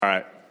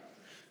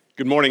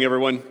Good morning,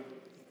 everyone.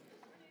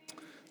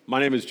 My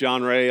name is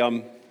John Ray.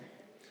 I'm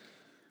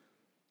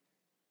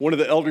one of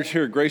the elders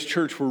here at Grace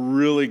Church. We're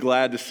really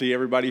glad to see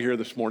everybody here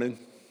this morning.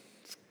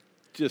 It's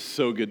just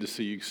so good to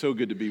see you, so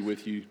good to be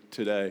with you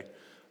today,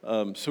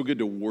 so good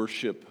to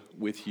worship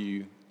with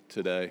you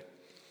today.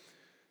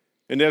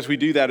 And as we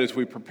do that, as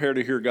we prepare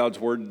to hear God's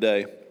word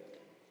today,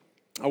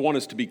 I want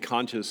us to be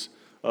conscious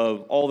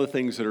of all the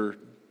things that are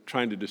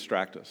trying to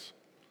distract us.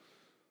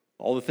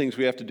 All the things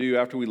we have to do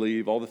after we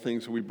leave, all the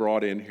things that we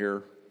brought in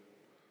here,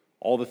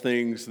 all the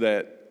things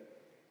that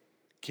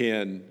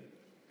can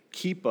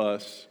keep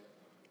us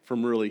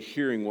from really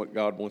hearing what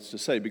God wants to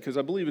say. Because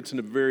I believe it's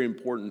a very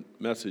important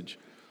message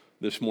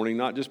this morning,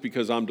 not just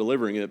because I'm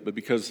delivering it, but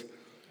because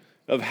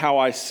of how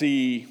I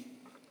see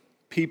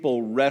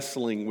people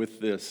wrestling with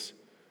this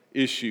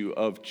issue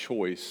of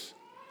choice.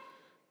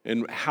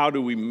 And how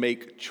do we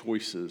make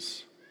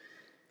choices?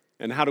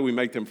 And how do we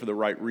make them for the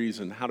right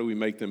reason? How do we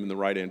make them in the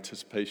right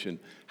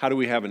anticipation? How do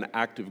we have an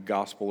active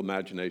gospel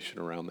imagination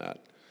around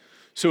that?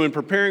 So in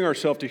preparing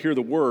ourselves to hear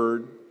the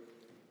word,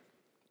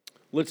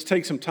 let's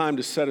take some time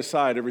to set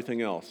aside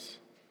everything else.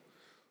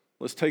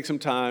 Let's take some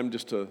time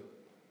just to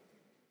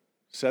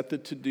set the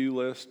to-do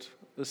list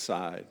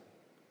aside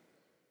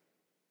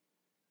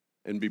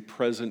and be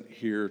present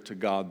here to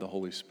God the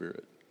Holy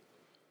Spirit.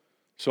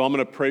 So I'm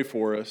going to pray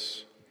for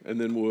us, and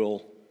then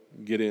we'll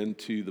get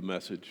into the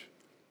message.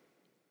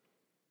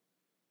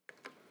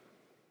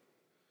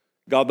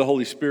 God, the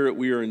Holy Spirit,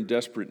 we are in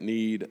desperate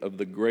need of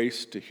the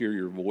grace to hear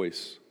your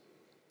voice,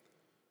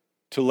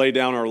 to lay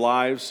down our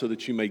lives so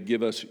that you may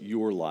give us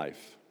your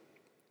life.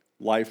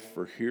 Life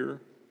for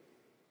here,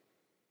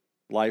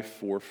 life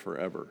for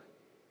forever.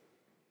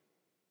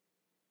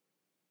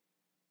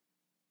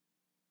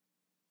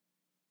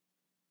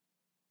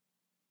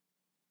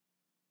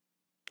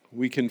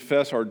 We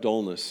confess our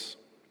dullness,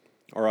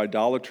 our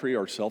idolatry,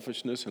 our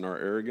selfishness, and our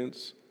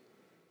arrogance.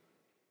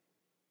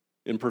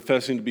 In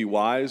professing to be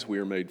wise, we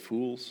are made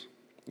fools.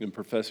 In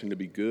professing to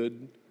be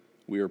good,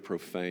 we are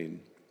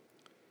profane.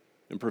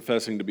 In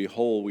professing to be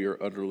whole, we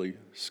are utterly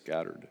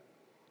scattered.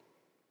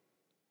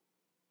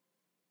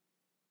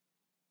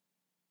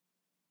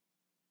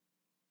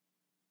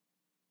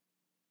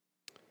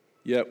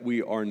 Yet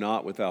we are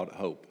not without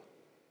hope.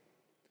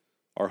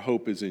 Our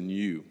hope is in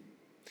you.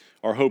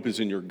 Our hope is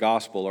in your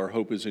gospel. Our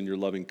hope is in your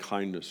loving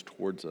kindness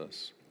towards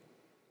us.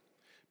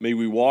 May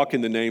we walk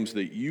in the names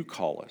that you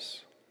call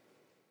us,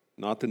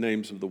 not the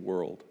names of the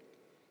world.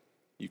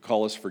 You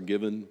call us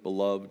forgiven,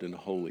 beloved, and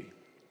holy.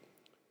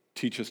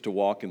 Teach us to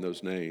walk in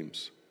those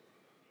names.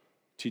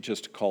 Teach us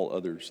to call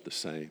others the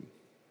same.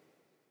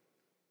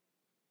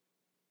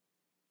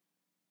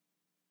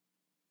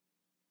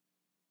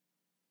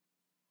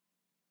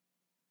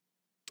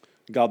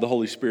 God, the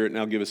Holy Spirit,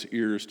 now give us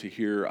ears to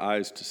hear,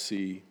 eyes to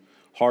see,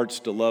 hearts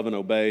to love and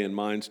obey, and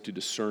minds to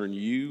discern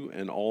you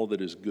and all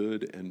that is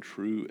good and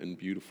true and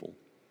beautiful.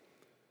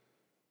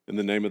 In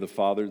the name of the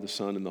Father, the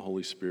Son, and the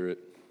Holy Spirit,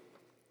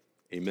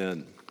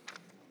 amen.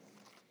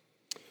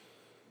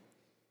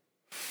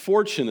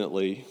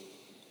 Fortunately,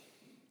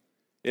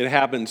 it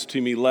happens to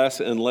me less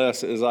and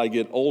less as I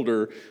get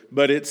older,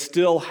 but it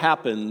still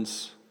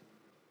happens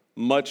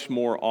much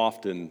more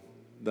often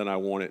than I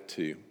want it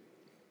to.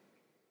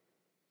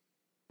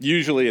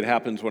 Usually it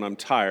happens when I'm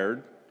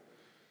tired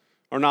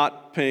or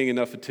not paying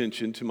enough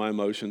attention to my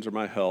emotions or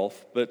my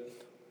health, but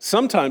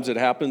sometimes it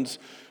happens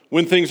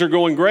when things are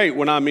going great,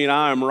 when I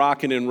am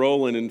rocking and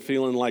rolling and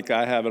feeling like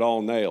I have it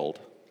all nailed.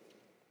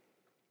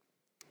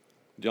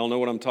 Do y'all know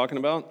what I'm talking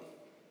about?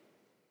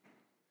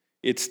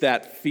 It's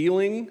that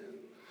feeling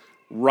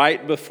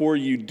right before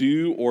you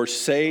do or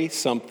say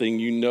something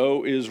you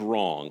know is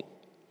wrong.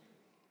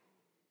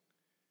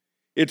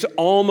 It's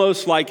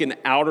almost like an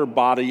outer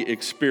body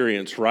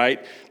experience,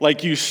 right?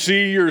 Like you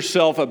see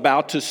yourself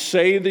about to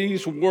say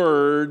these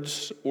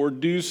words or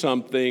do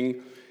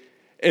something,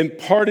 and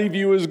part of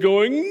you is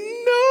going,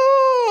 no!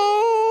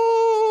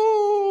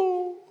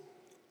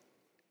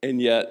 And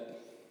yet,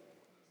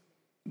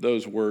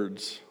 those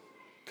words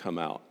come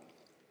out.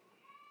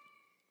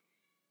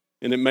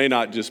 And it may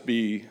not just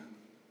be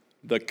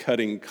the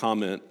cutting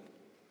comment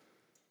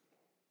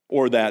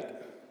or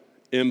that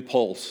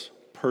impulse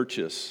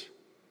purchase,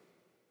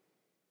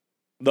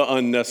 the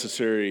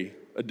unnecessary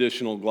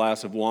additional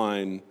glass of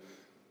wine,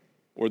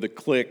 or the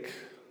click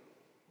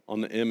on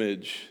the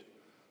image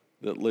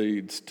that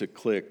leads to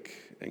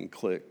click and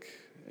click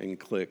and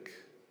click,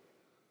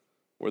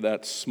 or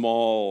that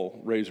small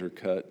razor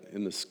cut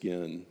in the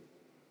skin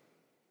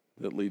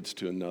that leads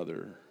to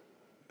another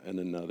and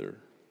another.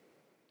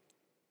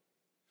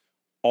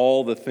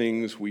 All the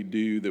things we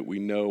do that we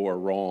know are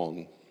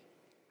wrong,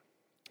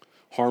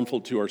 harmful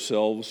to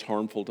ourselves,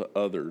 harmful to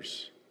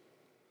others,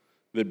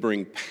 that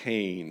bring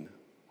pain,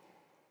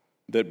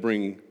 that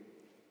bring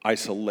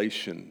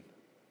isolation,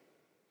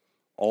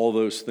 all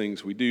those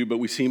things we do, but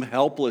we seem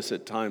helpless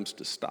at times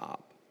to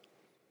stop.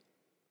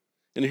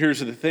 And here's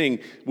the thing,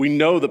 we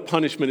know the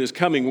punishment is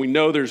coming, we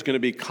know there's going to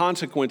be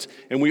consequence,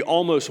 and we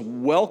almost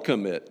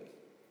welcome it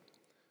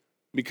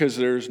because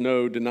there's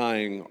no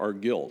denying our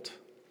guilt.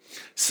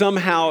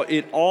 Somehow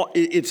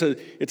it's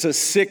a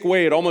sick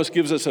way. It almost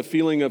gives us a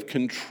feeling of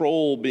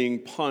control being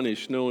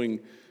punished, knowing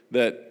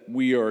that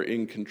we are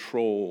in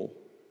control,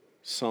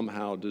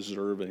 somehow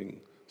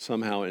deserving,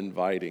 somehow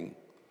inviting,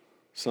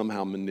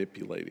 somehow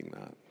manipulating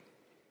that.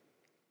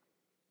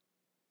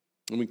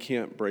 And we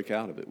can't break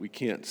out of it. We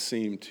can't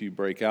seem to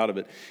break out of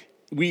it.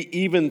 We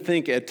even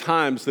think at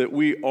times that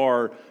we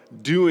are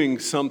doing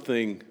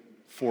something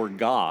for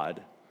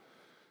God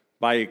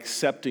by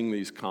accepting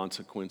these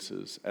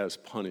consequences as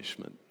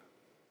punishment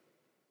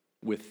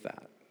with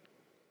that.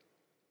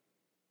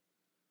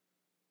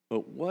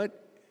 But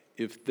what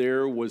if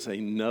there was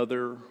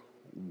another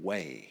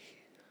way?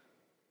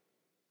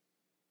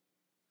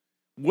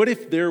 What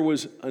if there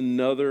was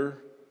another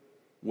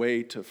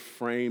way to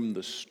frame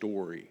the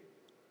story?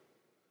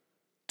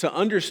 To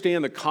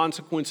understand the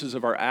consequences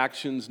of our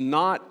actions,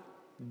 not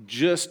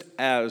just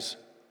as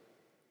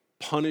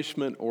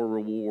punishment or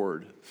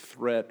reward,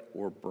 threat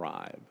or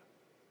bribe,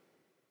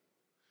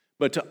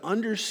 but to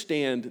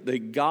understand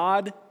that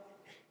God,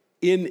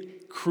 in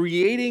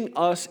creating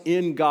us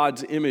in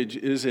God's image,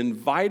 is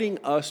inviting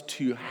us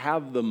to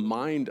have the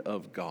mind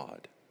of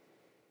God.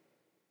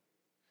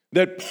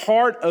 That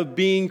part of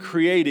being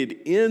created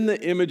in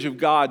the image of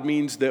God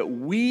means that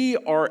we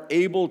are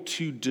able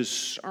to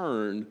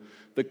discern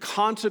the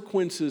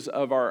consequences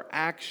of our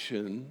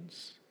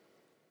actions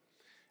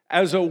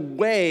as a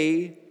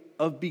way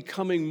of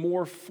becoming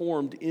more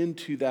formed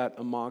into that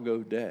imago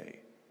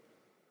Dei,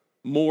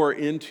 more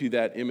into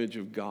that image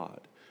of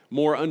God,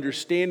 more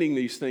understanding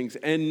these things,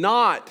 and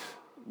not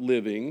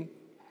living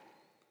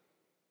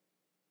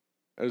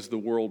as the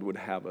world would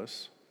have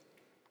us,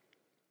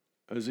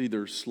 as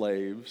either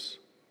slaves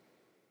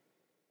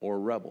or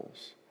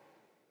rebels.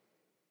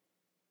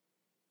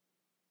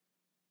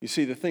 You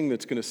see, the thing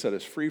that's going to set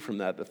us free from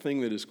that, the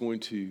thing that is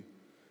going to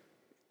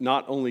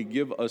not only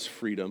give us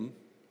freedom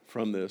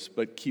from this,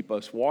 but keep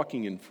us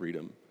walking in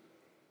freedom,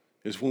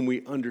 is when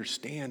we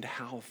understand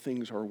how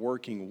things are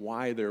working,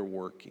 why they're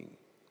working,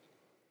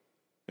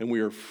 and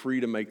we are free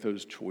to make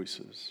those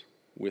choices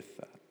with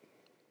that.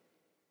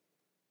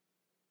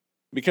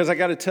 Because I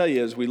got to tell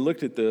you, as we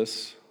looked at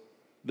this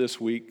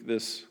week,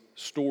 this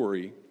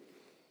story,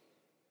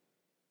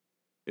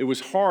 it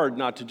was hard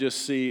not to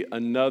just see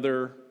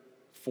another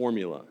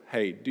formula.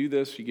 Hey, do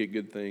this, you get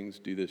good things.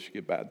 Do this, you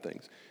get bad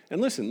things. And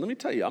listen, let me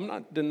tell you, I'm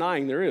not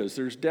denying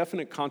there's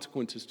definite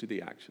consequences to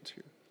the actions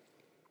here.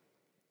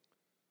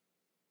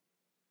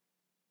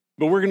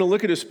 But we're going to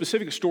look at a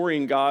specific story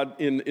in God,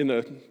 in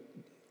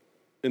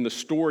the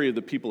story of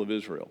the people of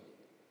Israel.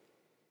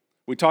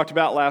 We talked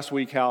about last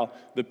week how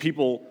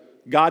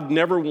God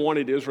never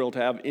wanted Israel to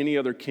have any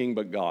other king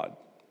but God.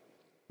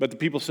 But the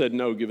people said,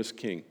 no, give us a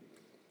king.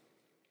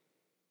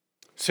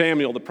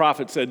 Samuel, the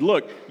prophet, said,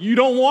 look, you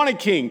don't want a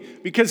king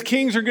because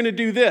kings are going to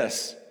do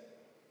this.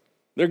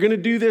 They're going to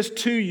do this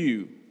to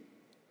you.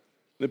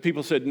 The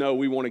people said, no,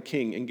 we want a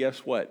king. And guess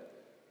what?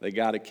 They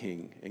got a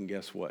king. And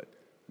guess what?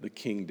 The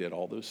king did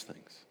all those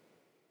things.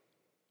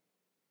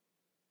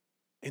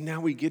 And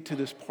now we get to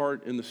this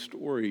part in the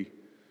story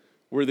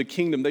where the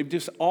kingdom,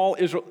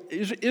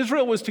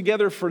 Israel was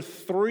together for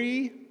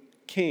 3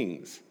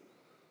 kings.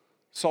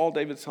 Saul,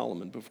 David,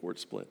 Solomon, before it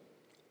split.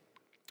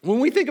 When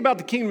we think about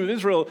the kingdom of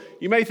Israel,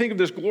 you may think of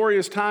this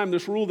glorious time,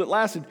 this rule that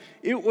lasted.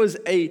 It was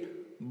a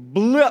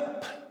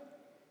blip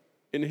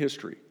in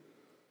history.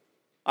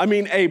 I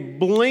mean, a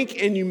blink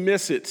and you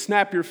miss it.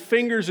 Snap your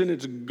fingers and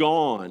it's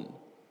gone.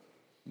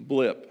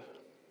 Blip.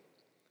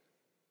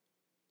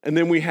 And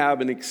then we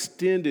have an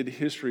extended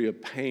history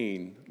of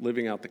pain,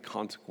 living out the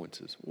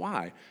consequences.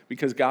 Why?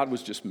 Because God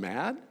was just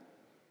mad?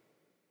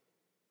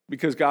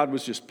 Because God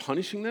was just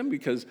punishing them?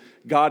 Because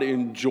God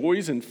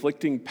enjoys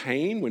inflicting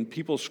pain when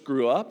people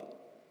screw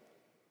up?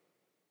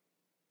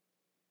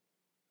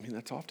 I mean,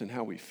 that's often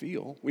how we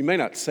feel. We may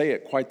not say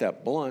it quite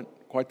that blunt,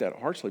 quite that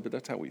harshly, but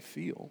that's how we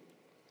feel.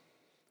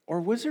 Or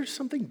was there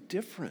something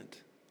different?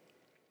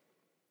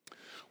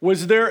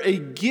 Was there a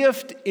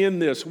gift in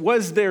this?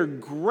 Was there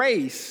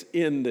grace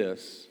in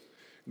this?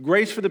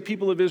 Grace for the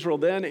people of Israel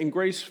then and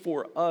grace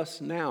for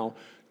us now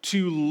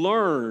to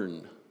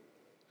learn,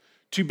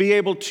 to be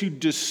able to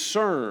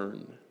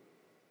discern,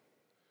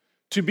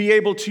 to be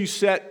able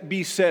to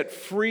be set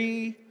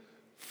free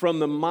from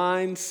the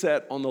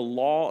mindset on the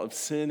law of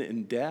sin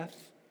and death,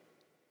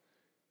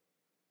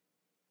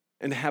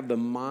 and have the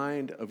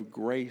mind of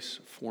grace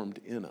formed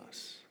in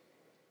us.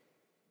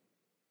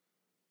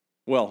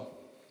 Well,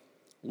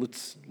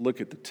 let's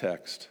look at the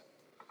text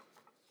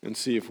and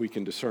see if we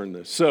can discern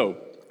this. So,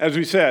 as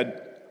we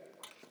said,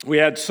 we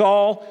had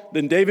Saul,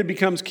 then David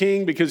becomes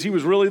king because he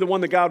was really the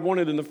one that God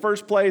wanted in the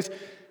first place.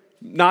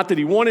 Not that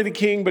he wanted a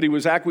king, but he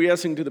was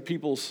acquiescing to the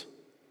people's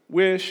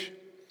wish.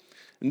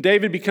 And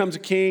David becomes a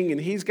king, and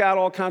he's got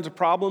all kinds of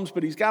problems,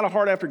 but he's got a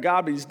heart after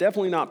God, but he's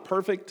definitely not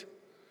perfect.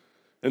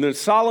 And then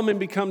Solomon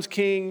becomes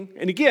king.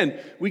 And again,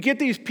 we get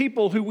these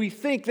people who we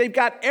think they've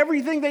got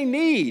everything they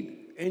need,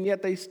 and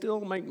yet they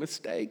still make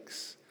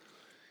mistakes.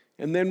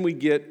 And then we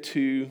get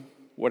to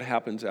what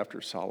happens after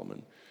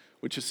Solomon,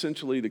 which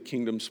essentially the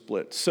kingdom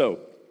splits. So,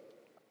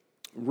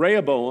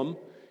 Rehoboam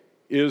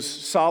is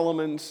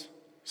Solomon's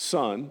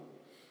son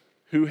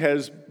who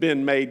has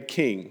been made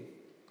king.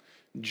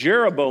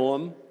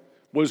 Jeroboam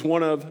was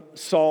one of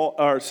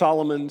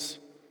Solomon's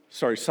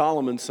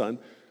son.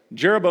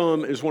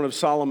 Jeroboam is one of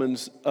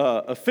Solomon's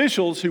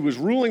officials who was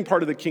ruling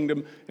part of the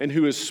kingdom and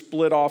who is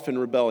split off in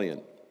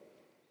rebellion.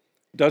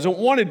 Doesn't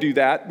want to do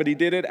that, but he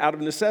did it out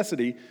of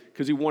necessity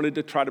because he wanted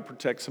to try to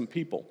protect some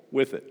people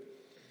with it.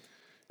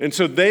 And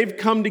so they've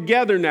come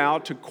together now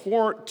to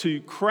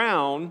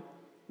crown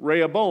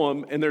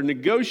Rehoboam, and they're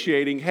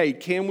negotiating, hey,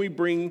 can we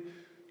bring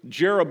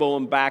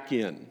Jeroboam back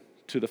in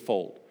to the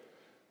fold?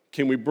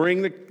 Can we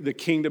bring the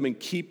kingdom and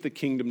keep the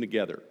kingdom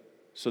together?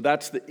 So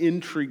that's the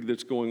intrigue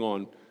that's going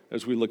on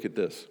as we look at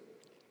this.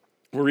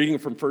 We're reading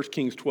from 1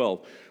 Kings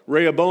 12.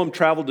 Rehoboam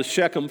traveled to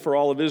Shechem, for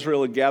all of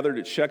Israel had gathered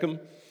at Shechem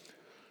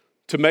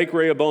to make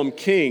Rehoboam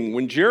king.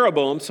 When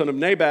Jeroboam, son of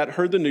Nebat,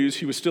 heard the news,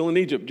 he was still in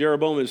Egypt.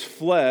 Jeroboam has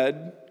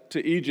fled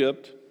to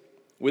Egypt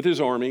with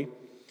his army,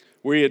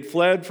 where he had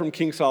fled from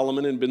King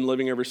Solomon and been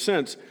living ever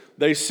since.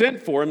 They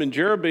sent for him, and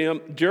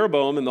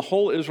Jeroboam and the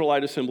whole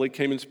Israelite assembly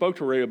came and spoke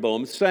to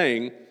Rehoboam,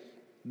 saying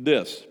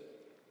this: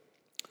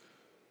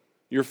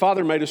 your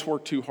father made us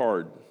work too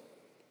hard.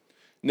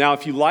 Now,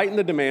 if you lighten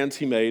the demands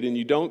he made and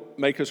you don't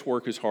make us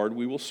work as hard,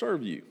 we will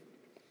serve you.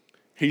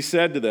 He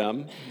said to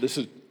them, this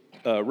is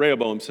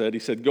Rehoboam said, he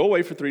said, go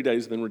away for 3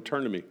 days, then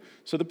return to me.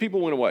 So the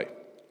people went away.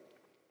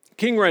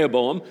 King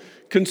Rehoboam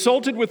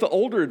consulted with the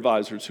older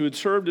advisors who had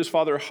served his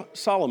father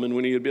Solomon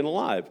when he had been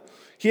alive.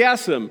 He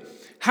asked them,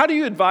 how do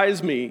you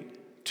advise me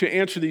to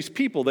answer these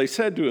people? They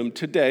said to him,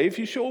 today, if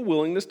you show a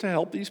willingness to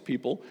help these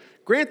people,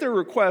 grant their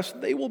request,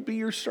 they will be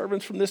your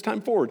servants from this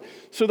time forward.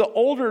 So the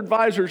older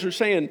advisors are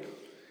saying,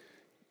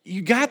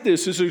 you got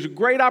this. This is a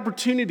great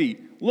opportunity.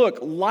 Look,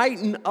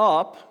 lighten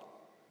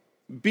up,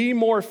 be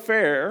more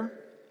fair.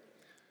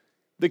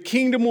 The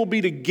kingdom will be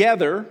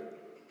together.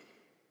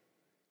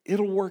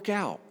 It'll work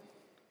out.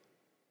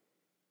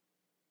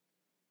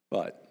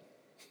 But,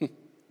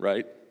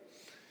 right?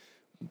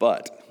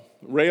 But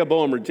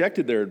Rehoboam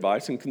rejected their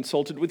advice and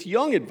consulted with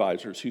young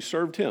advisors who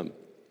served him,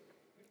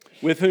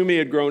 with whom he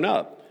had grown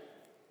up.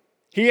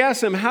 He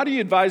asked them, how do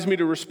you advise me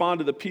to respond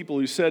to the people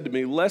who said to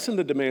me, lessen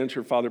the demands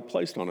your father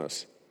placed on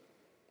us?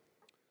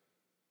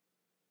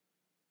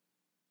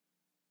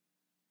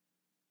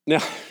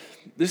 Now,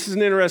 this is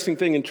an interesting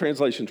thing in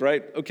translations,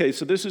 right? Okay,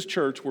 so this is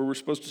church where we're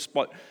supposed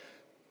to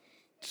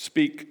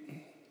speak.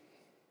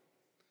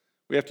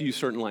 We have to use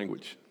certain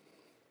language.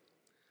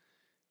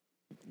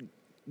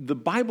 The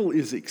Bible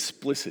is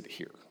explicit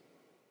here.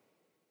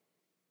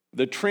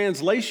 The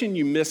translation,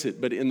 you miss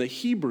it, but in the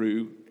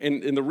Hebrew,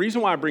 and the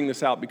reason why I bring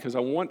this out, because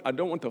I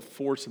don't want the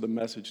force of the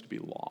message to be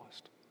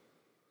lost,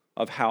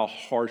 of how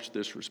harsh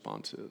this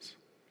response is.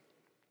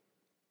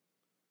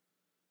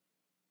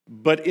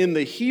 But in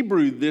the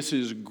Hebrew, this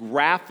is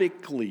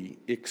graphically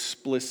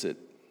explicit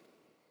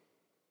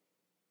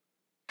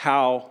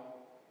how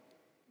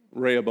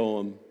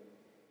Rehoboam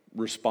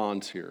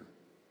responds here.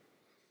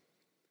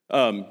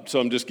 So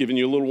I'm just giving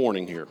you a little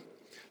warning here.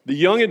 The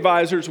young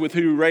advisors with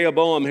whom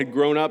Rehoboam had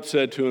grown up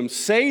said to him,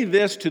 say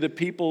this to the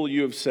people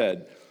you have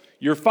said,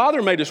 your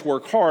father made us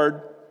work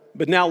hard,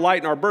 but now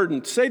lighten our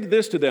burden. Say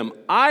this to them,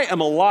 I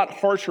am a lot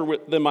harsher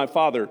than my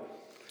father.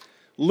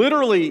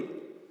 Literally,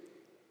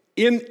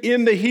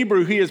 in the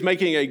Hebrew, he is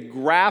making a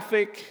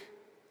graphic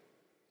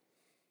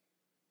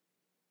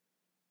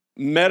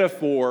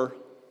metaphor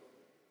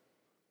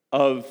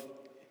of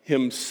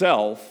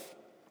himself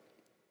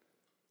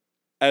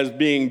as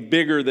being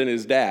bigger than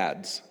his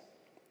dad's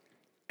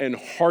and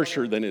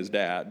harsher than his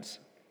dad's.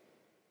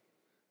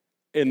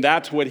 And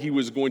that's what he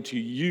was going to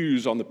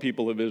use on the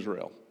people of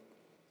Israel.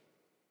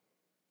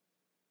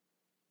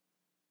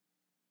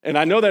 And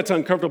I know that's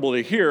uncomfortable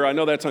to hear. I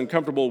know that's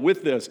uncomfortable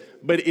with this,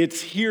 but it's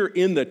here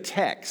in the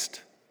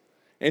text,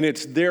 and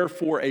it's there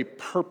for a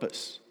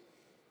purpose.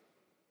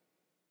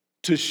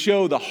 To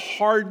show the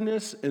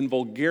hardness and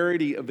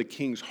vulgarity of the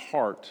king's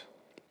heart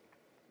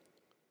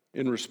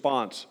in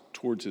response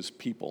towards his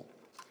people.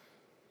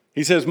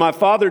 He says, my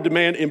father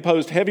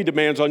imposed heavy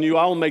demands on you.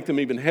 I will make them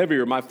even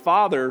heavier. My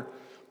father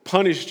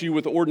punished you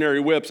with ordinary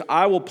whips.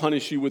 I will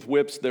punish you with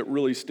whips that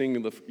really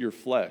sting your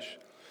flesh.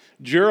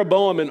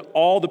 Jeroboam and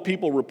all the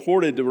people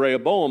reported to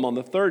Rehoboam on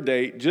the third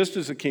day, just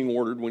as the king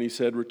ordered when he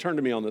said, return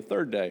to me on the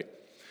third day.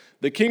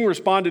 The king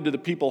responded to the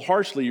people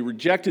harshly. He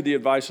rejected the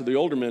advice of the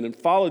older men and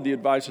followed the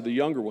advice of the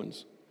younger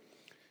ones.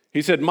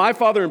 He said, my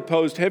father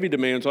imposed heavy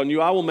demands on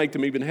you. I will make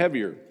them even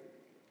heavier.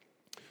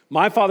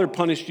 My father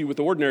punished you with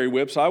ordinary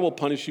whips. I will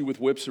punish you with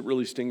whips that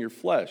really sting your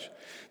flesh.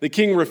 The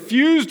king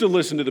refused to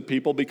listen to the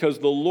people because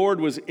the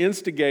Lord was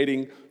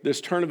instigating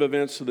this turn of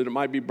events so that it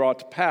might be brought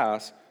to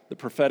pass, the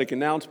prophetic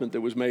announcement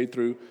that was made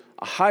through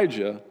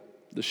Ahijah,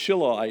 the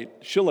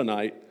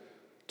Shilonite,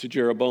 to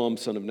Jeroboam,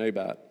 son of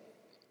Nebat.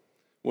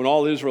 When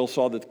all Israel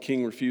saw that the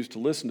king refused to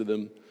listen to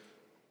them,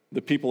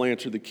 the people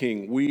answered the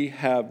king, we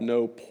have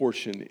no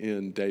portion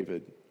in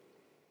David.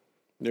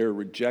 They're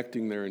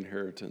rejecting their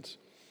inheritance.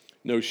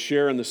 No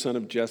share in the son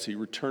of Jesse.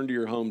 Return to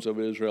your homes, O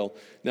Israel.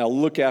 Now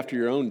look after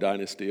your own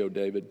dynasty, O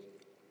David.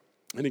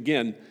 And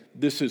again,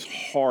 this is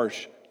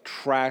harsh,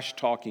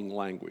 trash-talking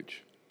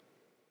language.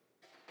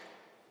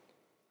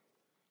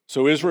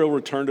 So Israel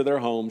returned to their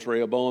homes.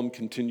 Rehoboam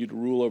continued to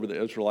rule over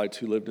the Israelites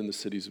who lived in the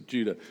cities of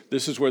Judah.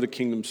 This is where the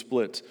kingdom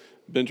splits.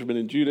 Benjamin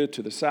and Judah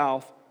to the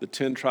south, the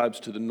 10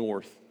 tribes to the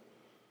north.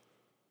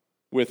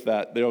 With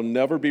that, they'll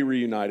never be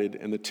reunited,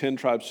 and the 10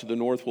 tribes to the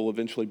north will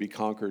eventually be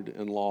conquered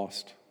and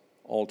lost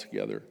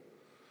altogether,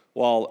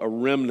 while a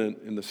remnant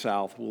in the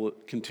south will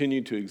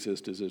continue to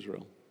exist as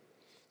Israel.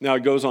 Now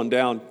it goes on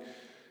down,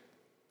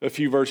 a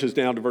few verses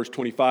down to verse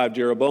 25.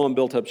 Jeroboam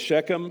built up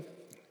Shechem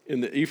in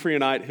the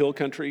Ephraimite hill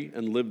country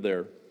and lived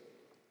there.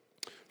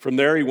 From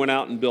there he went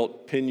out and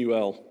built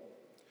Penuel.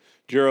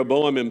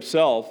 Jeroboam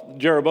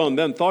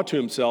then thought to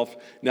himself,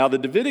 now the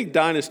Davidic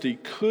dynasty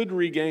could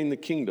regain the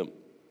kingdom.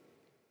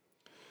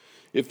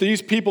 If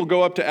these people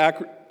go up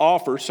to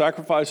offer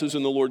sacrifices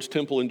in the Lord's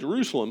temple in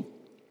Jerusalem,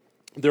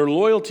 their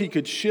loyalty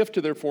could shift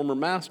to their former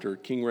master,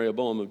 King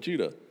Rehoboam of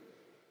Judah.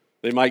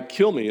 They might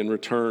kill me and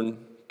return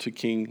to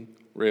King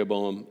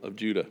Rehoboam of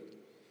Judah.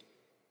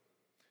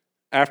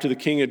 After the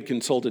king had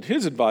consulted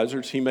his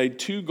advisors, he made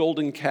 2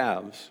 golden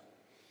calves.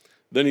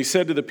 Then he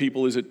said to the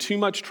people, is it too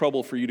much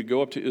trouble for you to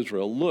go up to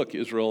Israel? Look,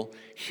 Israel,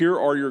 here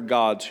are your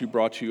gods who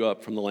brought you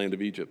up from the land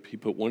of Egypt. He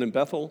put one in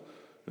Bethel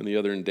and the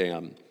other in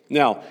Dan.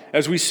 Now,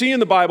 as we see in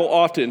the Bible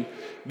often,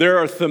 there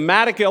are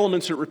thematic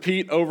elements that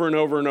repeat over and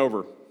over and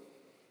over.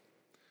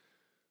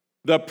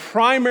 The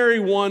primary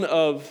one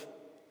of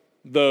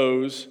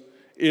those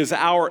is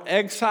our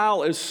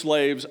exile as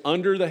slaves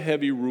under the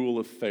heavy rule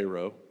of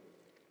Pharaoh.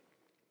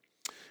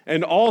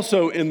 And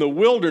also in the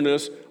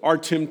wilderness, our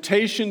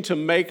temptation to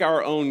make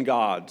our own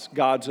gods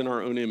in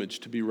our own image,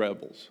 to be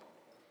rebels.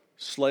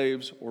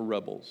 Slaves or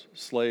rebels,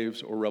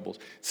 slaves or rebels.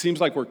 It seems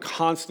like we're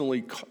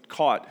constantly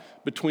caught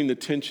between the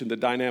tension, the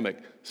dynamic,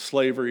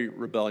 slavery,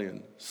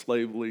 rebellion,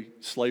 slavery,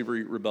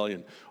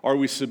 rebellion. Are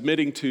we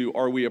submitting to,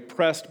 are we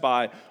oppressed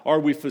by, are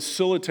we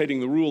facilitating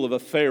the rule of a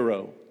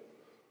Pharaoh,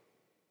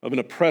 of an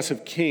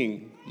oppressive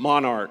king,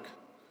 monarch,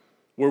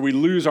 where we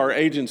lose our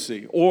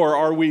agency? Or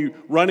are we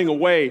running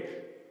away,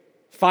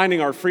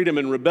 finding our freedom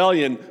in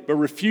rebellion, but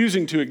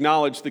refusing to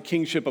acknowledge the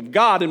kingship of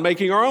God and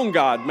making our own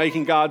God,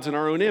 making gods in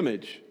our own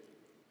image,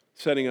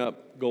 setting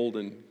up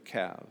golden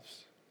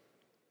calves?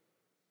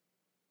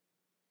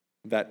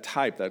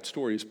 That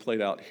story is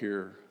played out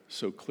here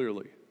so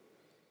clearly.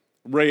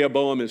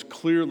 Rehoboam is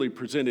clearly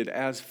presented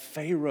as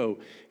Pharaoh.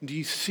 Do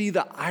you see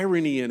the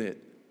irony in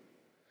it?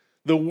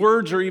 The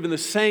words are even the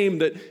same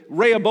that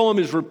Rehoboam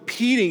is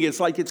repeating.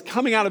 It's like it's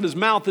coming out of his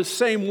mouth, the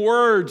same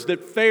words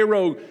that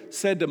Pharaoh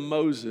said to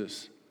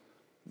Moses.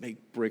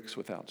 Make bricks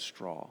without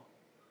straw.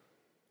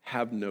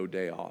 Have no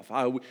day off.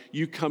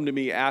 You come to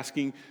me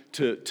asking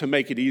to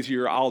make it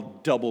easier, I'll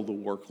double the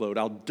workload.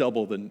 I'll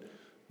double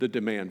the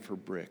demand for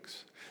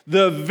bricks.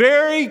 The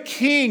very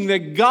king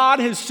that God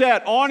has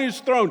set on his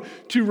throne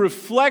to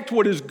reflect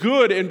what is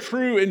good and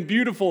true and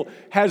beautiful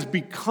has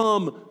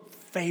become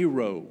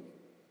Pharaoh.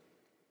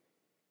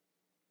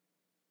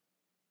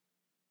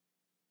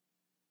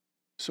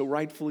 So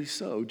rightfully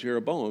so,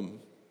 Jeroboam.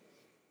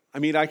 I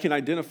mean, I can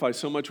identify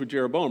so much with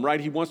Jeroboam, right?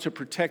 He wants to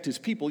protect his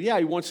people. Yeah,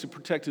 he wants to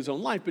protect his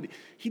own life, but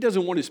he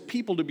doesn't want his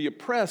people to be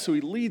oppressed, so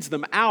he leads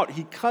them out.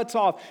 He cuts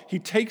off. He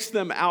takes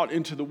them out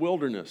into the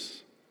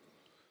wilderness.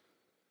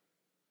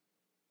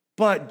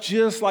 But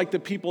just like the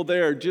people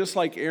there, just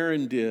like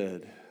Aaron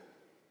did,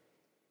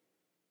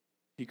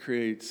 he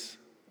creates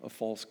a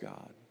false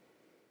god,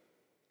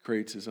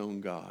 creates his own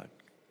god.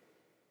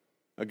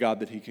 A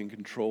God that he can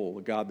control,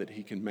 a God that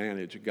he can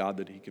manage, a God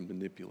that he can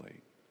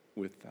manipulate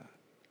with that.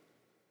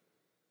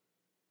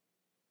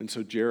 And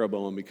so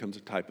Jeroboam becomes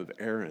a type of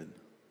Aaron,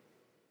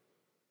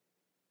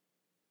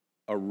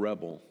 a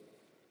rebel,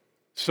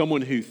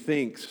 someone who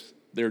thinks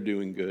they're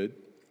doing good,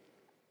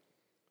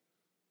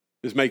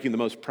 is making the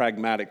most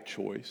pragmatic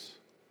choice,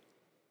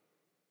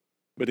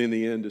 but in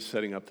the end is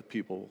setting up the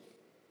people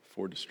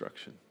for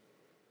destruction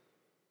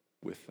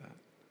with that.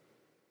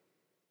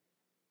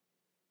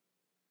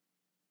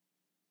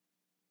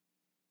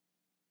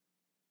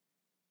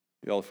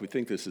 Y'all, if we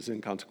think this is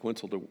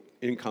inconsequential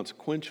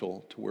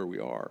to where we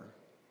are,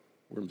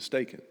 we're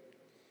mistaken.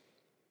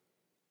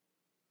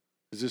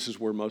 Because this is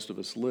where most of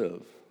us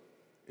live,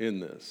 in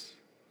this.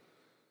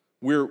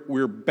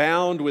 We're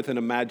bound with an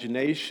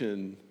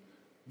imagination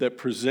that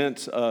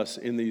presents us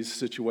in these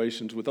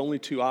situations with only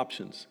 2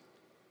 options.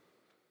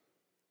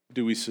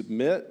 Do we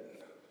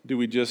submit? Do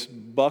we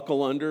just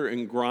buckle under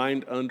and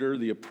grind under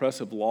the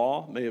oppressive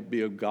law? May it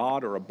be a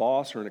God or a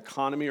boss or an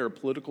economy or a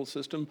political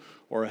system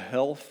or a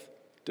health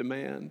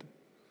demand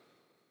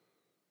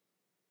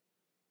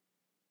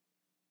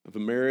of a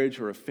marriage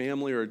or a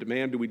family or a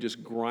demand? Do we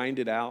just grind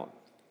it out?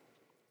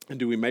 And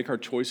do we make our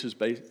choices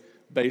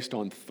based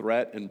on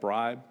threat and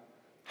bribe?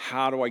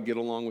 How do I get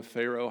along with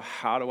Pharaoh?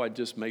 How do I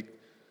just make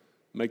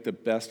the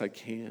best I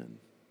can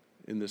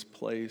in this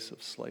place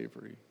of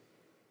slavery?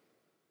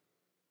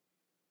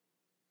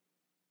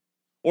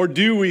 Or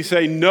do we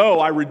say, no,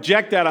 I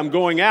reject that, I'm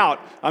going out,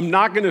 I'm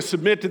not going to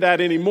submit to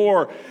that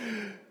anymore,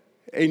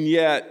 and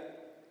yet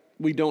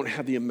we don't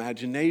have the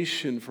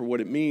imagination for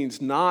what it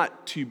means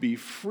not to be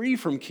free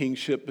from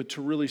kingship, but to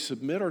really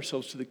submit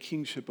ourselves to the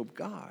kingship of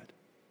God.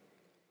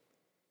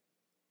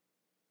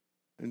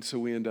 And so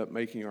we end up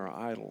making our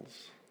idols.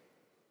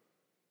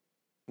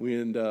 We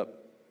end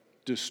up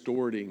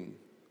distorting,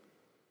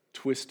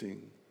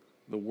 twisting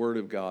the Word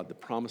of God, the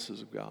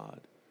promises of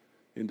God,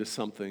 into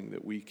something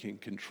that we can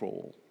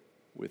control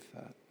with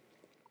that.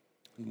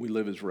 And we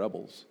live as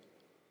rebels,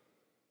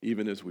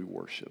 even as we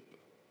worship.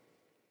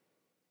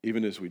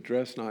 Even as we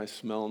dress nice,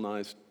 smell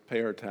nice,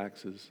 pay our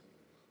taxes,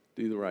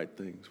 do the right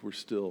things, we're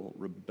still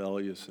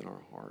rebellious in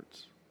our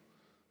hearts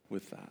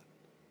with that.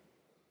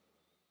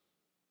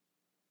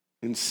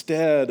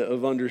 Instead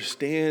of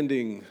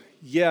understanding,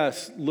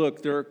 yes,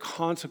 look, there are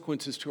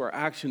consequences to our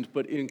actions,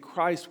 but in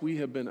Christ we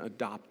have been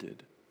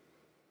adopted.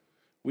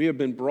 We have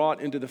been brought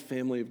into the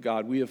family of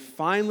God. We have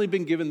finally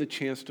been given the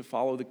chance to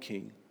follow the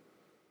King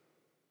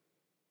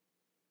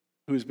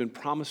who has been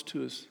promised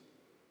to us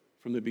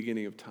from the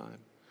beginning of time.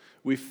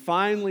 We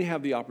finally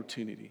have the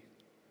opportunity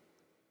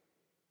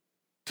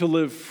to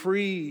live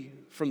free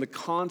from the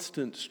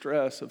constant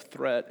stress of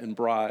threat and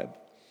bribe,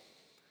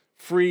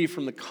 free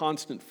from the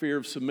constant fear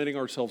of submitting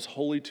ourselves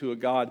wholly to a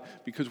God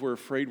because we're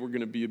afraid we're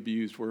going to be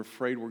abused, we're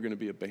afraid we're going to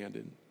be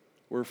abandoned,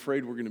 we're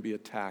afraid we're going to be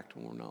attacked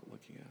when we're not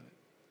looking at it.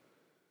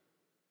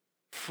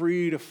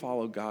 Free to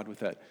follow God with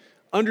that.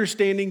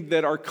 Understanding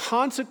that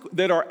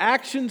our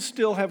actions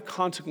still have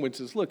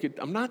consequences. Look,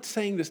 I'm not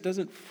saying this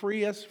doesn't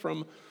free us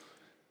from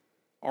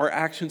our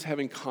actions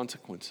having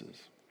consequences.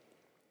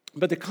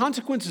 But the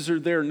consequences are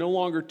there no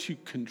longer to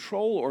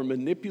control or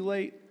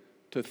manipulate,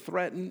 to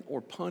threaten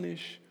or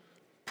punish,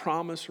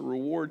 promise or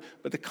reward,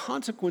 but the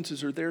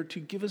consequences are there to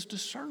give us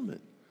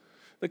discernment.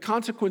 The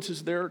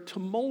consequences there are to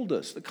mold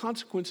us. The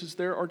consequences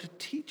there are to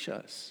teach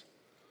us.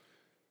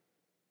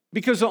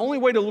 Because the only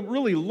way to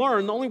really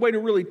learn, the only way to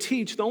really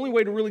teach, the only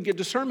way to really get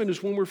discernment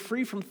is when we're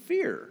free from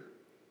fear.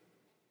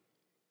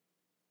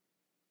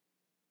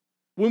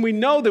 When we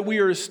know that we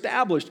are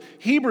established.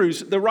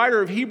 Hebrews, the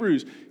writer of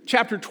Hebrews,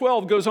 chapter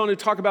 12, goes on to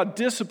talk about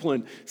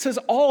discipline. It says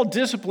all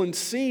discipline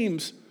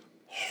seems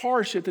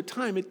harsh at the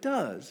time. It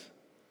does.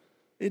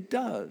 It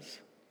does.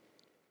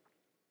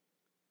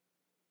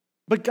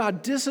 But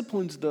God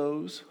disciplines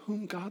those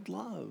whom God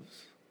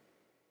loves.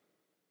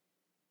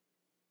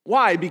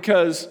 Why?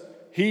 Because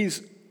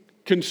He's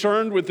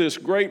concerned with this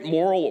great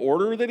moral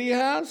order that He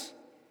has?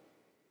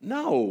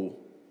 No.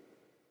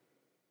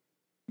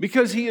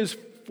 Because He has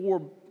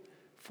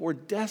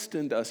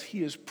foredestined us.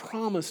 He has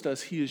promised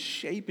us. He is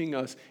shaping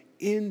us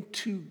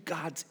into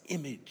God's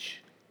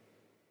image.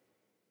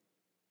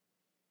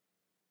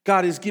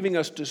 God is giving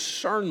us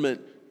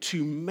discernment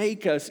to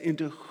make us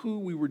into who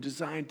we were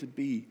designed to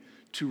be,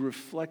 to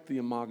reflect the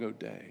Imago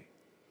Dei,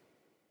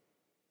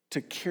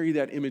 to carry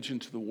that image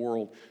into the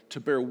world, to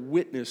bear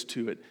witness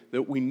to it,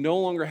 that we no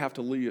longer have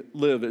to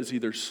live as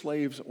either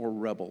slaves or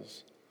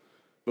rebels,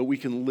 but we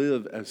can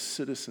live as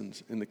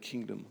citizens in the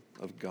kingdom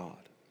of God.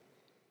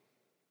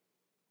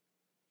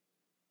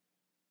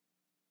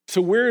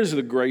 So where is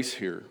the grace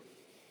here?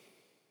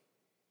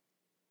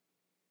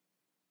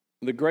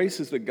 The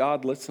grace is that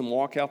God lets them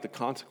walk out the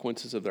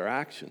consequences of their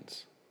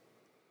actions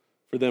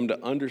for them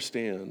to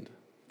understand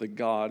that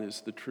God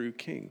is the true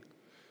King.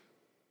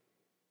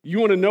 You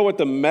want to know what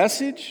the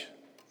message?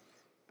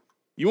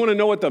 You want to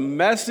know what the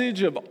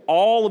message of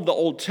all of the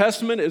Old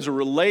Testament as it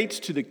relates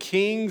to the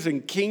kings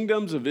and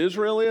kingdoms of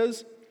Israel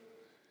is?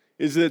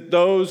 Is that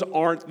those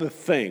aren't the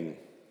thing.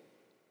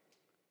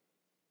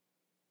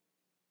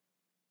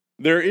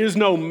 There is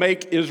no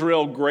make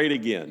Israel great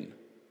again.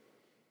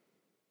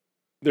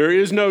 There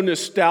is no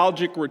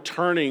nostalgic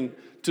returning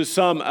to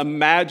some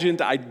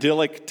imagined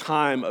idyllic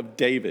time of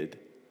David.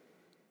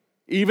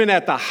 Even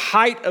at the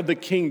height of the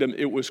kingdom,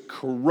 it was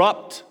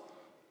corrupt,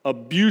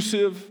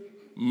 abusive,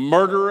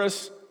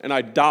 murderous, and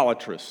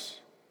idolatrous.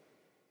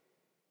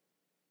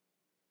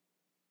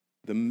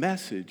 The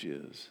message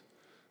is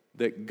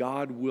that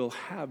God will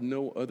have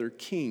no other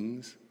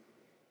kings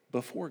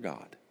before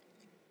God.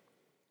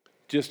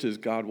 Just as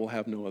God will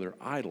have no other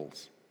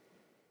idols,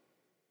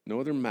 no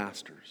other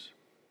masters.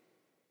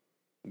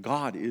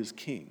 God is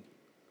king.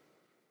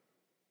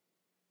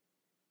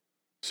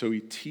 So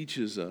He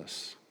teaches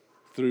us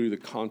through the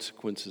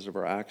consequences of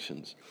our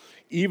actions.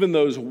 Even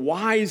those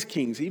wise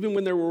kings, even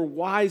when there were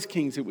wise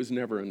kings, it was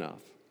never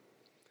enough.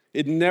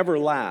 It never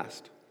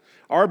lasts.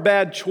 Our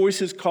bad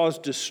choices cause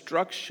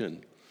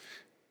destruction,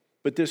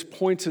 but this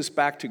points us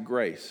back to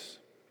grace.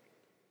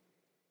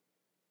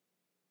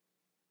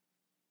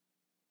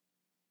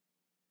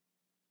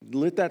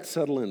 Let that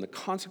settle in. The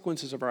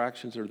consequences of our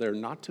actions are there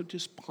not to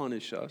just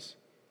punish us,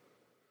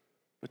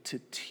 but to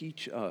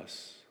teach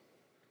us,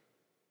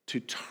 to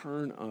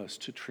turn us,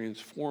 to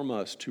transform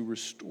us, to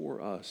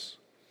restore us.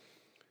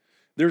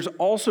 There's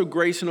also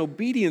grace and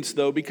obedience,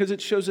 though, because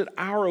it shows that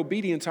our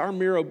obedience, our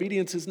mere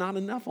obedience, is not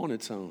enough on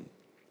its own.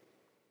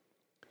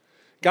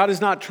 God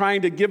is not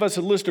trying to give us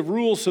a list of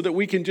rules so that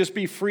we can just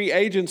be free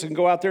agents and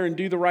go out there and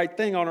do the right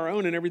thing on our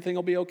own and everything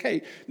will be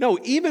okay. No,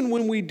 even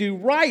when we do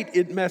right,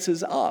 it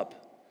messes up.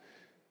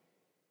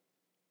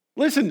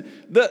 Listen,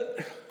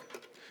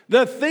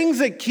 the things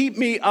that keep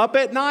me up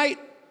at night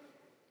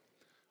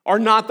are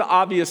not the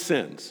obvious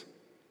sins.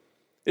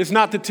 It's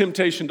not the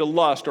temptation to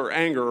lust or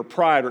anger or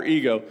pride or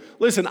ego.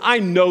 Listen, I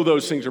know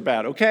those things are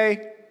bad,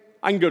 okay?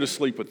 I can go to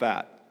sleep with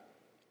that.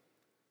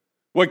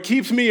 What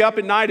keeps me up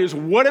at night is,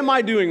 what am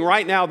I doing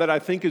right now that I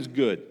think is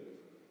good?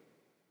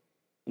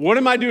 What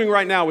am I doing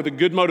right now with a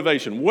good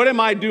motivation? What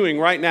am I doing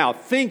right now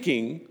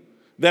thinking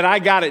that I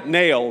got it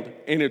nailed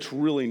and it's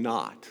really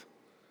not?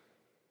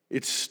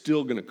 It's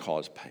still going to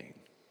cause pain.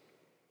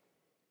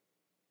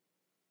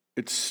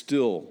 It's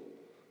still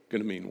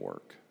going to mean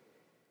work.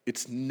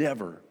 It's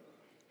never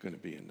going to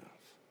be enough.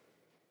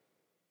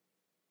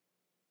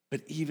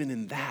 But even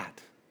in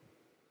that,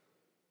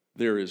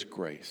 there is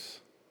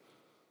grace.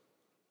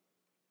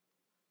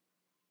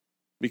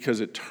 Because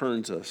it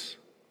turns us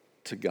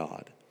to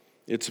God.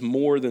 It's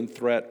more than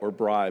threat or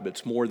bribe.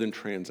 It's more than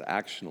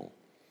transactional.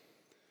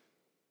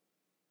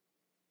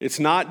 It's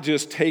not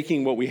just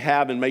taking what we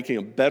have and making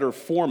a better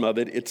form of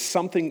it. It's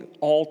something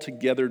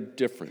altogether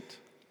different.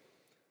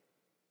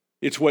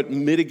 It's what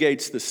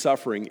mitigates the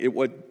suffering.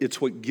 It's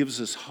what gives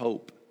us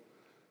hope.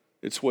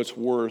 It's what's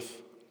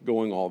worth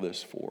going through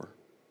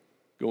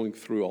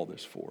all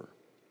this for.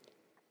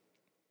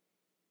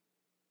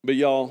 But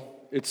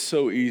y'all, it's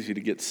so easy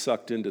to get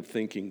sucked into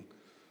thinking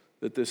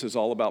that this is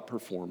all about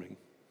performing.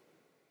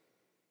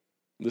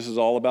 This is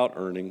all about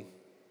earning.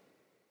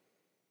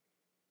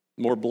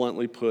 More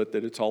bluntly put,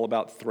 that it's all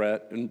about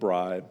threat and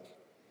bribe.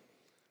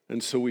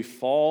 And so we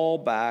fall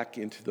back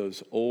into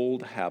those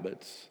old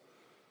habits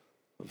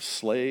of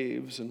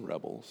slaves and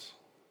rebels.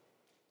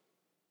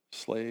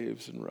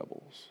 Slaves and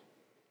rebels.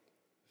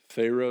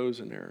 Pharaohs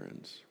and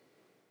Aarons.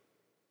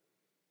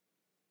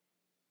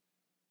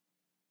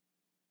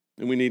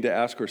 And we need to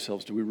ask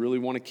ourselves, do we really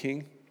want a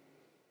king?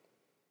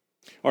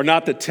 Are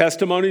not the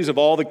testimonies of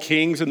all the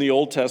kings in the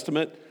Old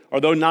Testament, are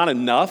those not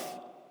enough?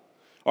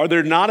 Are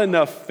there not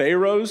enough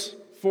Pharaohs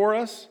for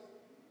us?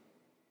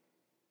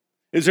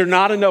 Is there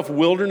not enough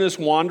wilderness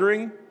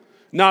wandering?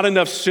 Not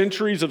enough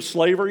centuries of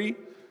slavery?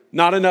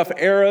 Not enough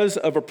eras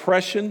of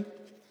oppression?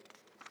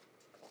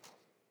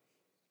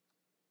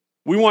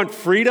 We want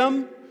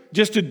freedom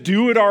just to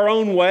do it our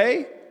own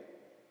way?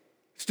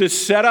 To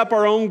set up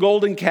our own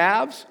golden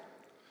calves?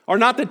 Are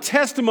not the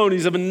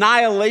testimonies of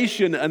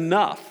annihilation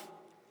enough?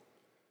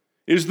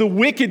 Is the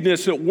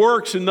wickedness that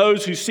works in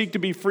those who seek to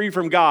be free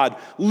from God,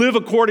 live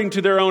according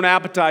to their own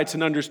appetites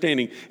and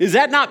understanding, is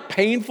that not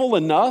painful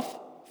enough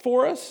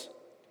for us?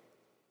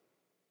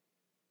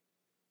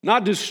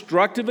 Not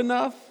destructive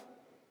enough?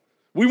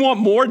 We want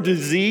more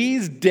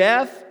disease,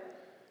 death,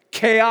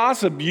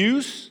 chaos,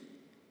 abuse,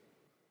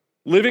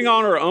 living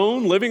on our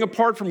own, living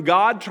apart from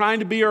God,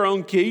 trying to be our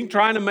own king,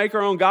 trying to make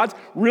our own gods.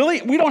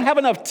 Really? We don't have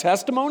enough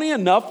testimony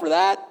enough for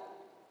that?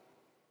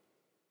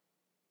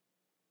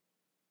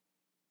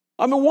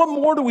 I mean, what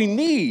more do we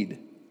need?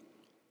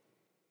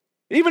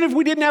 Even if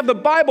we didn't have the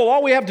Bible,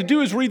 all we have to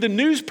do is read the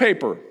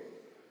newspaper.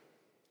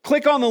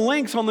 Click on the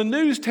links on the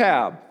news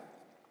tab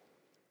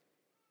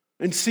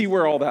and see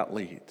where all that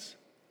leads.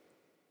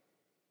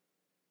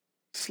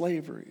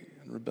 Slavery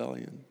and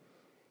rebellion,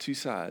 two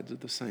sides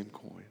of the same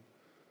coin,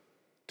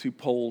 two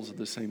poles of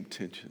the same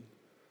tension,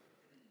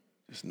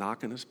 just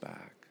knocking us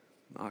back,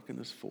 knocking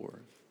us forth,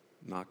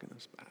 knocking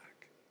us back.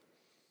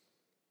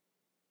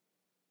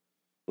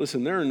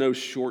 Listen, there are no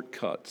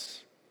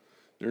shortcuts.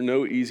 There are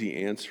no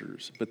easy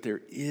answers, but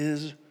there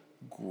is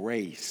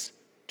grace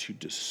to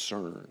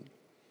discern.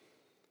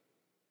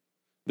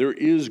 There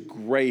is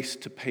grace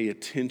to pay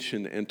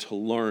attention and to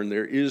learn.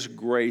 There is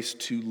grace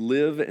to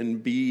live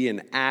and be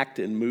and act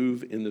and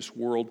move in this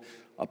world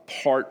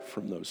apart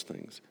from those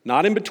things.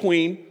 Not in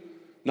between,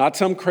 not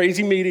some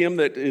crazy medium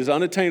that is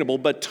unattainable,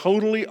 but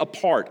totally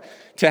apart.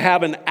 To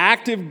have an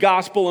active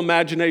gospel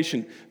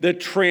imagination that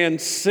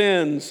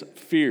transcends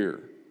fear.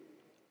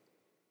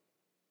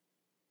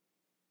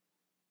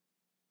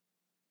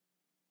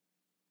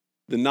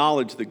 The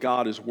knowledge that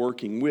God is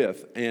working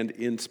with and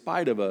in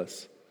spite of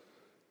us,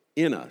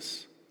 in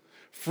us,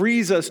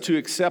 frees us to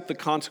accept the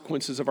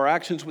consequences of our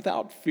actions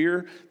without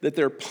fear that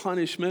they're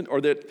punishment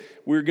or that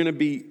we're going to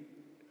be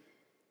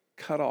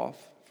cut off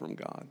from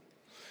God.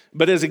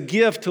 But as a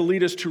gift to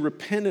lead us to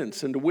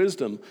repentance and to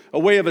wisdom, a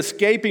way of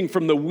escaping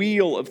from the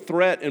wheel of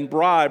threat and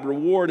bribe,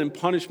 reward and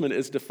punishment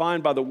as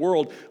defined by the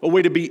world, a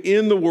way to be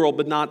in the world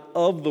but not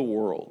of the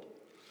world.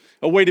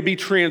 A way to be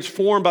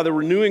transformed by the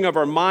renewing of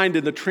our mind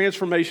and the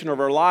transformation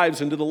of our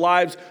lives into the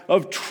lives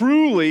of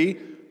truly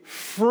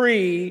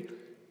free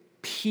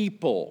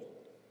people.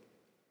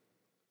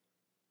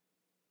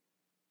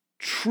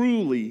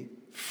 Truly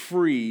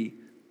free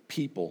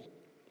people.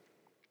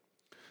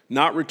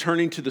 Not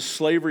returning to the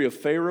slavery of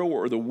Pharaoh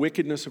or the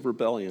wickedness of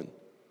rebellion.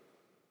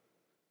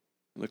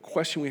 And the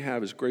question we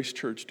have is, Grace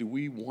Church, do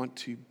we want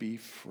to be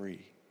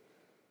free?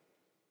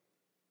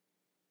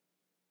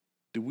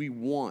 Do we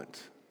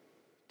want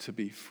to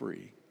be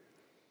free?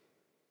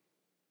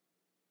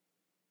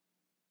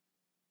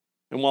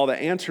 And while the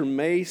answer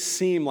may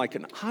seem like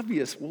an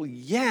obvious, well,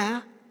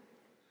 yeah,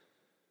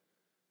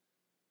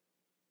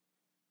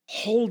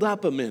 hold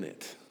up a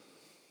minute.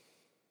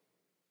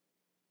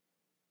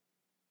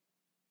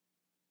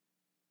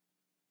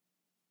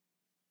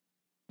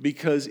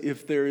 Because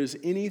if there is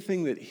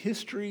anything that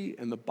history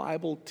and the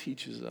Bible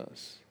teaches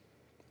us,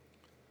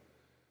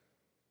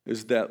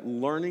 is that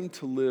learning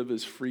to live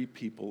as free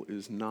people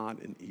is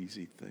not an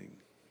easy thing.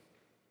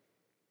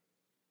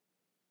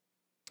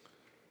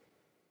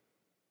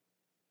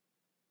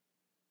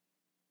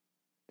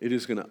 It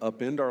is going to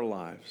upend our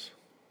lives,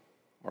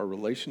 our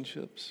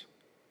relationships,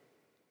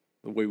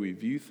 the way we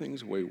view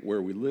things,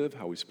 where we live,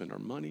 how we spend our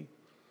money,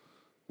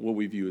 what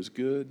we view as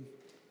good,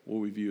 what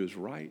we view as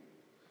right,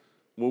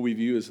 what we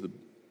view as the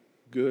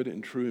good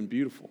and true and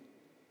beautiful.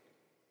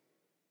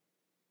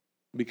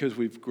 Because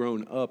we've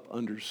grown up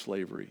under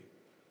slavery.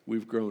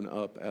 We've grown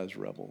up as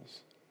rebels.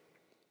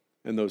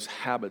 And those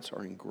habits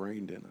are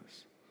ingrained in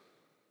us.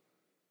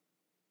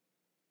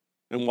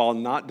 And while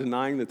not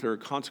denying that there are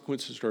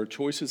consequences to our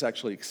choices,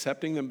 actually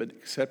accepting them, but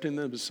accepting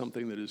them as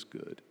something that is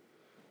good,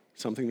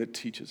 something that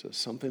teaches us,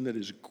 something that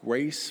is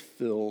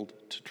grace-filled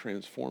to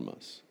transform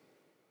us,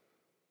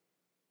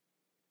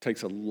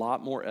 takes a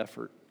lot more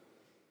effort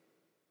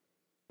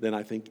than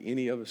I think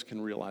any of us can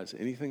realize,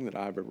 anything that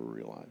I've ever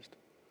realized.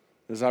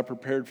 As I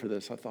prepared for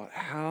this, I thought,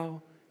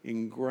 how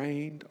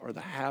ingrained are the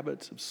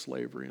habits of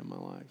slavery in my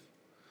life?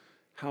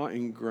 How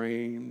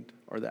ingrained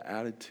are the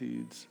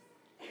attitudes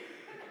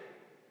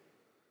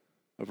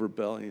of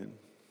rebellion?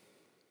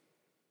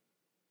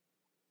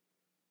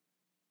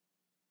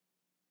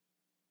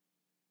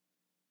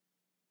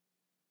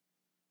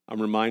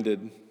 I'm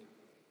reminded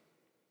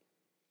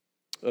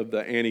of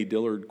the Annie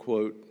Dillard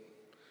quote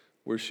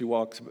where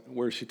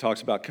she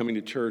talks about coming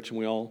to church, and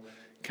we all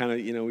kind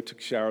of, we took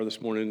a shower this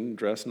morning and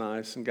dressed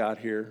nice and got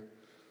here,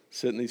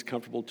 sit in these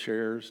comfortable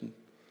chairs and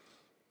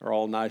are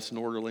all nice and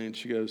orderly. And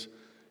she goes,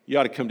 you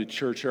ought to come to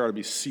church. There ought to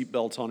be seat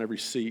belts on every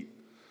seat.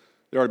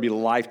 There ought to be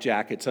life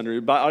jackets under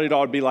it. It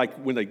ought to be like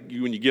when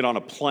you get on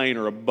a plane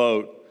or a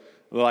boat,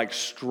 they're like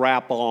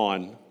strap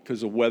on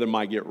because the weather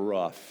might get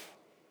rough.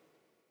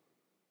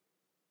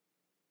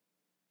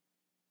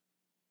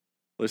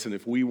 Listen,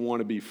 if we want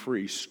to be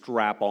free,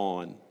 strap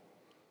on,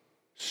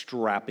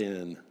 strap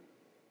in,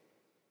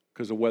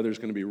 because the weather's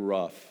going to be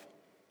rough.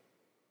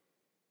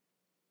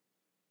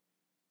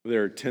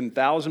 There are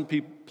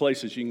 10,000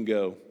 places you can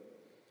go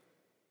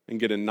and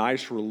get a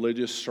nice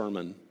religious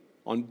sermon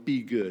on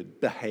be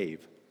good,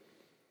 behave.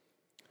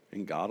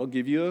 And God will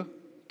give you a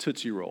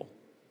Tootsie Roll.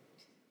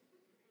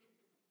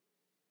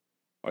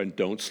 And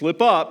don't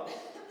slip up.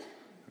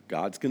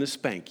 God's going to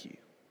spank you.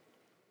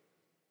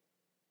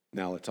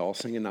 Now let's all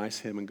sing a nice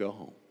hymn and go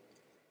home.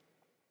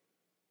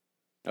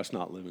 That's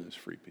not living as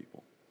free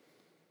people.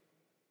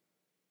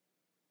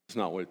 It's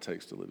not what it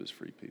takes to live as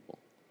free people.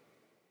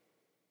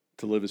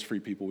 To live as free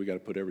people, we got to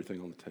put everything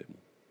on the table.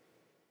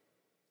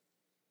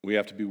 We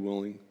have to be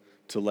willing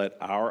to let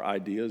our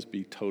ideas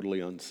be totally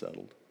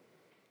unsettled.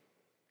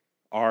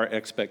 Our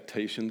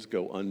expectations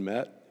go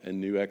unmet and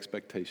new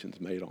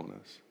expectations made on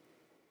us.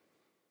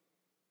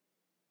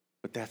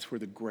 But that's where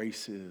the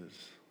grace is.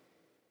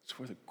 That's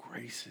where the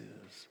grace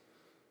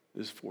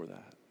is for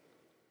that.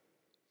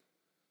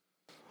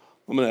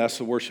 I'm going to ask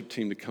the worship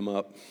team to come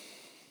up.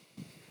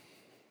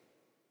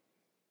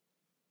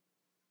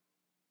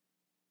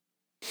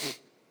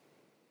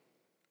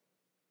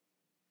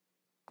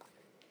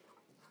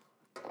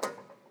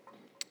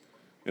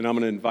 And I'm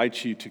going to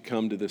invite you to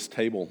come to this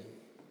table.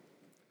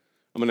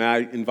 I'm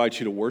going to invite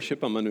you to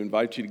worship. I'm going to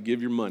invite you to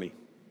give your money.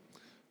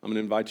 I'm going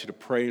to invite you to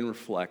pray and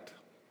reflect.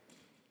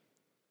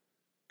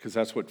 Because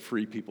that's what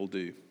free people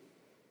do.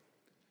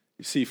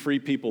 You see, free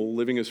people,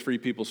 living as free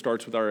people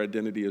starts with our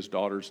identity as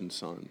daughters and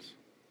sons.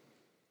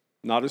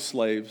 Not as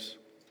slaves,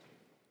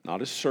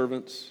 not as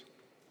servants,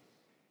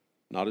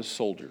 not as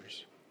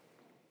soldiers.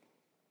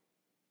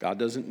 God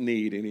doesn't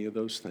need any of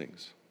those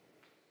things.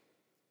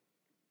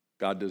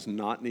 God does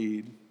not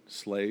need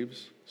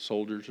slaves,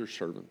 soldiers, or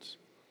servants.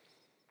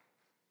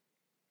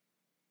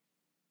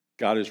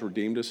 God has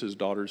redeemed us as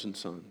daughters and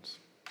sons.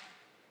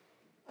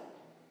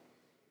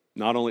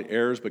 Not only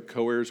heirs, but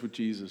co-heirs with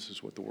Jesus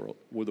is what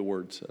the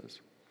word says.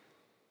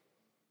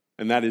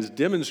 And that is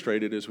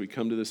demonstrated as we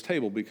come to this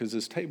table, because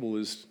this table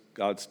is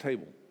God's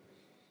table.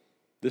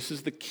 This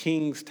is the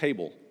king's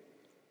table.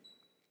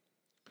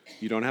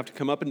 You don't have to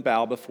come up and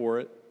bow before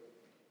it.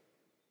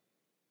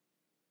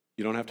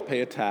 You don't have to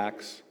pay a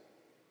tax.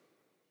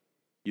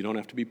 You don't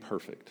have to be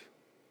perfect,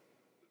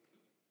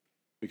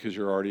 because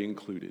you're already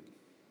included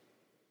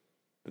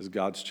as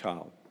God's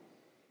child,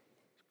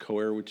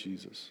 co-heir with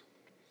Jesus.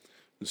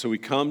 And so we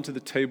come to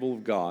the table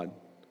of God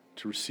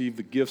to receive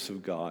the gifts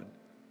of God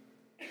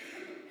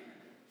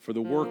for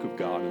the work of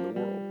God in the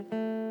world.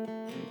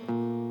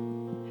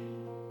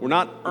 We're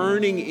not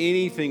earning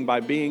anything by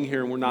being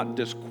here, and we're not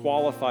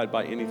disqualified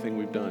by anything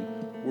we've done.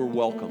 We're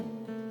welcome.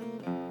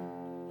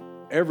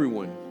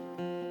 Everyone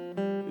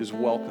is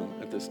welcome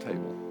at this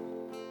table.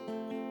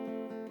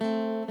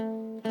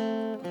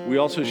 We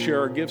also share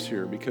our gifts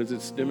here because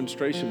it's a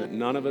demonstration that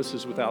none of us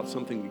is without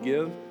something to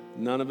give.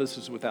 None of us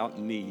is without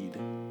need.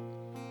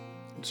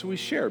 And so we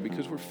share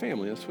because we're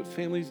family. That's what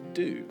families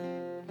do.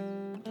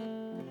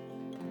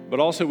 But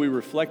also we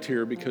reflect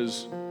here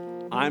because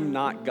I'm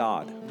not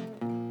God.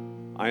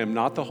 I am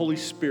not the Holy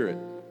Spirit.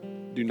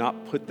 Do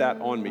not put that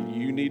on me.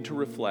 You need to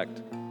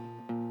reflect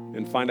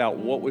and find out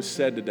what was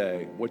said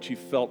today, what you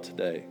felt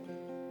today.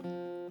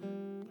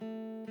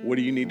 What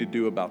do you need to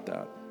do about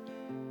that?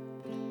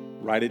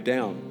 Write it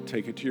down.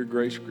 Take it to your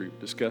grace group.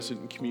 Discuss it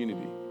in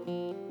community.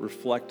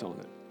 Reflect on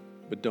it.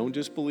 But don't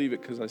just believe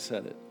it because I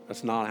said it.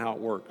 That's not how it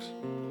works.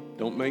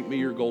 Don't make me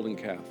your golden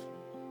calf.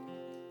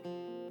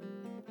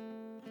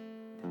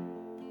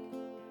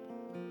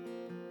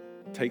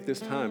 Take this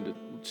time to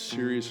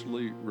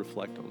seriously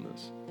reflect on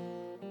this.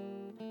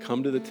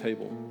 Come to the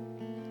table.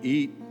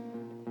 Eat,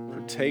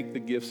 partake the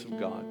gifts of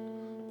God,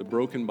 the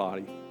broken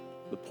body,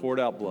 the poured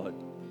out blood,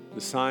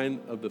 the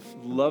sign of the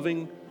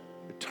loving,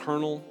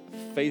 eternal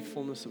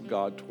faithfulness of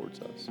God towards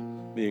us,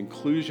 the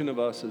inclusion of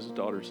us as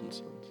daughters and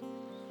sons.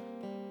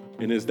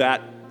 And as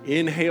that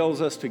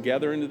inhales us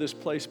together into this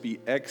place, be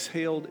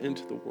exhaled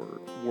into the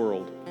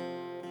world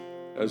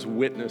as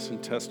witness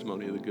and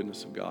testimony of the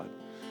goodness of God.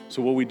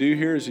 So what we do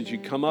here is as you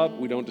come up,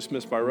 we don't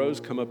dismiss by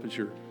rows, come up as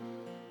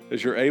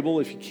you're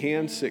able. If you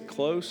can, sit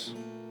close,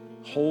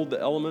 hold the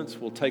elements.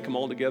 We'll take them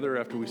all together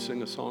after we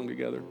sing a song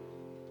together.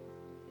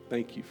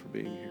 Thank you for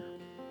being here.